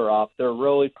or if they're up. They're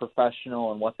really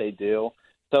professional in what they do.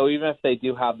 So even if they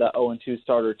do have that 0-2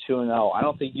 start or 2-0, I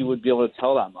don't think you would be able to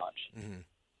tell that much. Mm-hmm.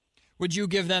 Would you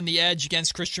give them the edge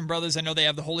against Christian Brothers? I know they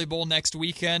have the Holy Bowl next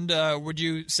weekend. Would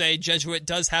you say Jesuit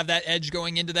does have that edge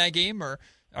going into that game, or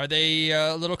are they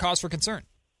a little cause for concern?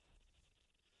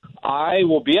 I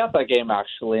will be at that game,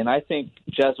 actually, and I think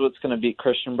Jesuit's going to beat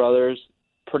Christian Brothers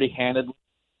pretty handedly.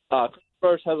 Christian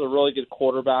Brothers has a really good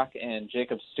quarterback in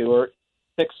Jacob Stewart,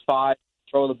 6'5",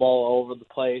 throw the ball all over the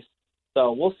place.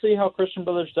 So we'll see how Christian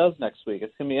Brothers does next week.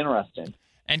 It's going to be interesting.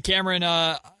 And Cameron,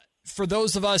 for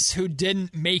those of us who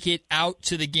didn't make it out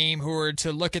to the game, who were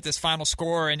to look at this final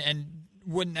score and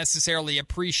wouldn't necessarily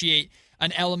appreciate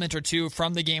an element or two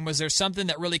from the game, was there something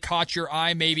that really caught your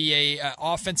eye? Maybe a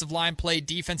offensive line play,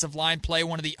 defensive line play,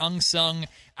 one of the unsung,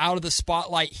 out of the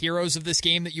spotlight heroes of this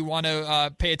game that you want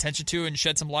to pay attention to and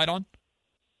shed some light on?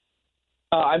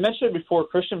 I mentioned it before,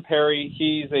 Christian Perry.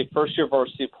 He's a first-year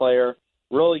varsity player,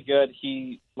 really good.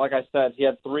 Like I said, he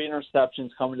had 3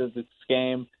 interceptions coming to this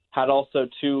game, had also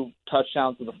 2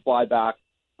 touchdowns with a fly-back.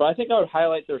 But I think I would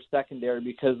highlight their secondary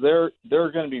because they're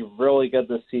going to be really good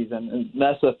this season. In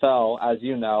the SFL, as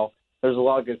you know, there's a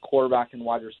lot of good quarterback and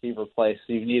wide receiver play,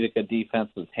 so you need a good defense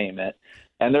to tame it.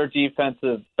 And their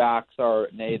defensive backs are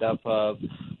made up of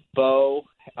Bo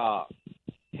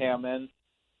Hammond,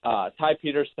 Ty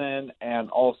Peterson, and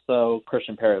also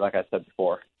Christian Perry, like I said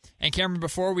before. And Cameron,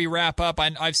 before we wrap up,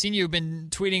 I've seen you've been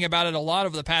tweeting about it a lot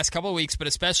over the past couple of weeks, but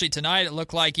especially tonight, it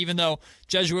looked like even though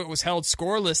Jesuit was held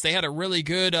scoreless, they had a really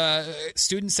good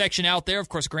student section out there. Of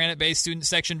course, Granite-based student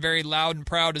section, very loud and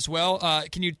proud as well.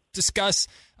 Can you discuss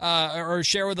or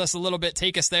share with us a little bit,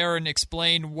 take us there and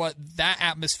explain what that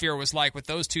atmosphere was like with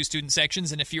those 2 student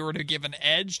sections, and if you were to give an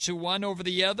edge to one over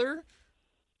the other?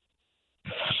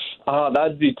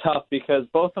 That'd be tough because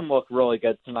both of them look really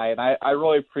good tonight. I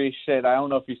really appreciate, I don't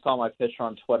know if you saw my picture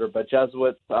on Twitter, but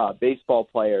Jesuit's baseball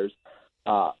players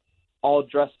all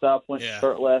dressed up, went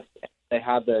shirtless, and they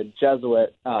had the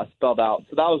Jesuit spelled out.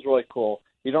 So that was really cool.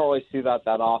 You don't really see that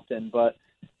often, but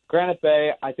Granite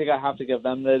Bay, I think I have to give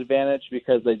them the advantage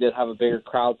because they did have a bigger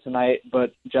crowd tonight,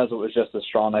 but Jesuit was just as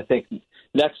strong. I think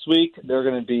next week they're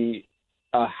going to be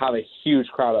have a huge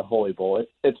crowd at Holy Bowl.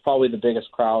 It's probably the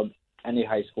biggest crowd any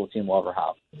high school team will ever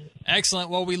have.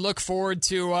 Excellent. Well, we look forward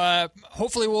to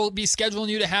hopefully we'll be scheduling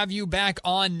you to have you back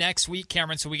on next week,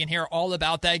 Cameron, so we can hear all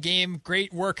about that game.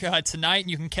 Great work tonight.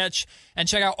 You can catch and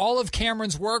check out all of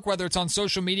Cameron's work, whether it's on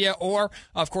social media or,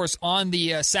 of course, on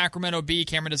the Sacramento Bee.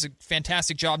 Cameron does a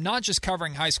fantastic job, not just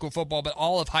covering high school football, but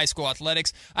all of high school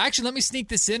athletics. Actually, let me sneak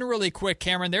this in really quick,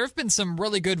 Cameron. There have been some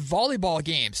really good volleyball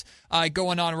games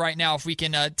going on right now. If we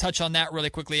can touch on that really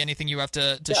quickly, anything you have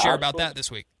to share about that this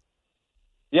week?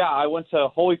 Yeah, I went to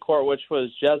Holy Court, which was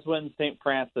Jesuit and St.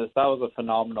 Francis. That was a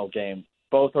phenomenal game.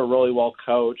 Both are really well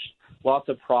coached, lots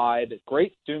of pride,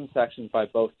 great student sections by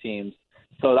both teams.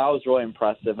 So that was really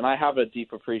impressive. And I have a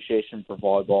deep appreciation for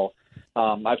volleyball.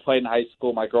 I played in high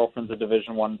school. My girlfriend's a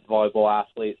Division I volleyball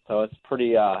athlete, so it's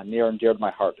pretty near and dear to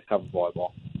my heart to cover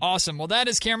volleyball. Awesome. Well, that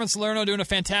is Cameron Salerno doing a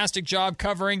fantastic job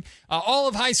covering all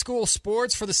of high school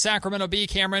sports for the Sacramento Bee.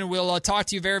 Cameron, we'll talk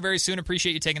to you very, very soon.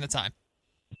 Appreciate you taking the time.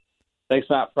 Thanks,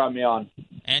 Matt, for having me on.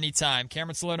 Anytime.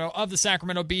 Cameron Salerno of the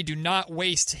Sacramento Bee. Do not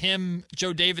waste him,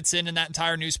 Joe Davidson, and that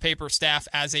entire newspaper staff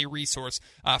as a resource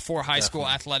for high school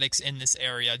athletics in this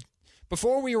area.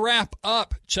 Before we wrap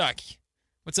up, Chuck,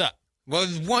 what's up? Well,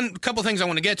 couple things I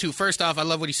want to get to. First off, I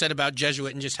love what he said about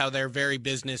Jesuit and just how they're very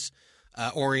business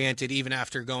oriented. Even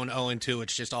after going 0-2,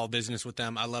 it's just all business with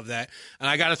them. I love that. And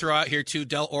I got to throw out here too,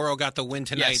 Del Oro got the win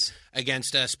tonight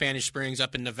against Spanish Springs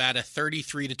up in Nevada,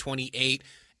 33-28.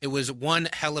 It was one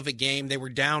hell of a game. They were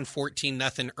down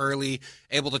 14-0 early,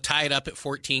 able to tie it up at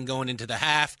 14 going into the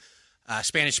half.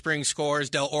 Spanish Springs scores.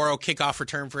 Del Oro kickoff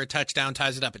return for a touchdown,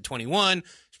 ties it up at 21.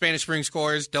 Spanish Springs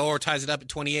scores. Del Oro ties it up at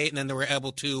 28, and then they were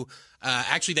able to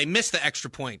actually they missed the extra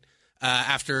point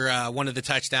after one of the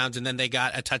touchdowns, and then they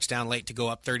got a touchdown late to go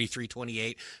up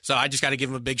 33-28. So I just got to give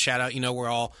them a big shout out. You know, we're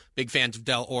all big fans of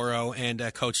Del Oro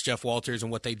and Coach Jeff Walters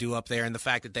and what they do up there, and the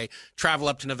fact that they travel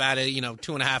up to Nevada,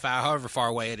 2.5 hours, however far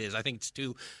away it is. I think it's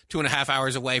 2.5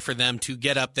 hours away for them to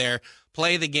get up there,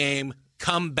 play the game,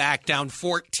 come back down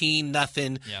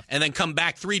 14-0, and then come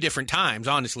back 3 different times.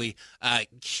 Honestly,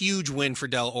 huge win for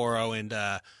Del Oro, and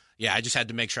I just had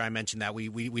to make sure I mentioned that. We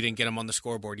didn't get them on the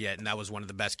scoreboard yet, and that was one of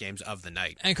the best games of the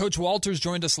night. And Coach Walters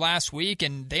joined us last week,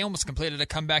 and they almost completed a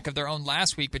comeback of their own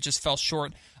last week, but just fell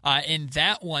short in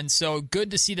that one. So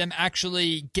good to see them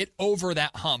actually get over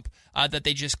that hump that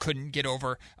they just couldn't get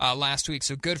over last week.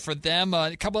 So good for them.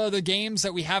 A couple other games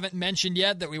that we haven't mentioned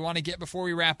yet that we want to get before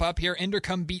we wrap up here.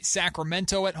 Inderkum beat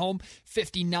Sacramento at home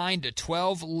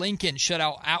 59-12. Lincoln shut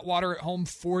out Atwater at home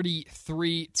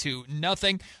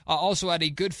 43-0. Also had a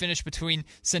good finish between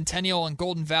Centennial and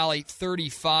Golden Valley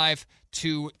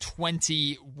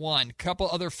 35-21. Couple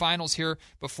other finals here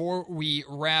before we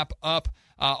wrap up.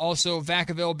 Also,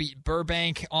 Vacaville beat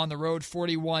Burbank on the road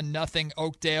 41-0.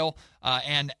 Oakdale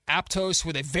and Aptos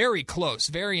with a very close,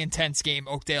 very intense game.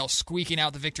 Oakdale squeaking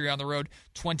out the victory on the road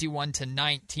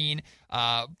 21-19.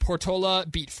 Portola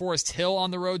beat Forest Hill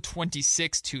on the road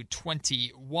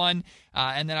 26-21.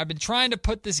 And then I've been trying to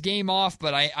put this game off,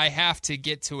 but I have to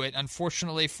get to it.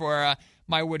 Unfortunately for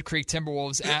my Wood Creek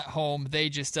Timberwolves at home, they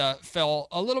just fell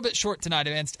a little bit short tonight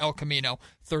against El Camino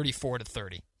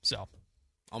 34-30. So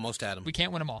almost had them. We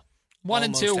can't win them all. 1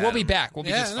 and 2, we'll be back. We'll be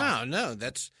just fine. No,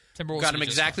 that's Timberwolves got them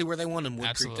exactly where they want them.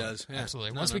 Wood Creek does. Yeah.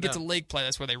 Absolutely. Once we get to league play,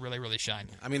 that's where they really, really shine.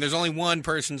 I mean, there's only one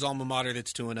person's alma mater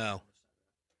that's 2-0.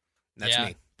 That's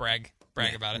me. Brag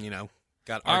about it.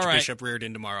 Got Archbishop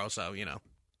Reardon tomorrow, so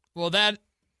Well, that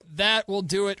will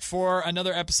do it for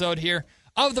another episode here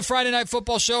of the Friday Night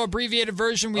Football Show, abbreviated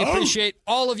version. We appreciate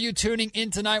all of you tuning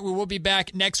in tonight. We will be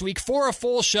back next week for a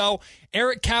full show.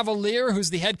 Eric Cavalier, who's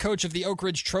the head coach of the Oak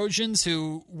Ridge Trojans,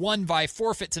 who won by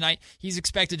forfeit tonight, he's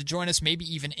expected to join us maybe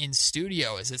even in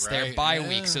studio as it's their bye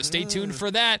week. So stay tuned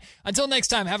for that. Until next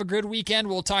time, have a good weekend.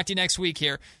 We'll talk to you next week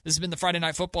here. This has been the Friday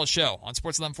Night Football Show on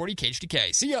Sports 1140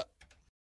 KHTK. See ya.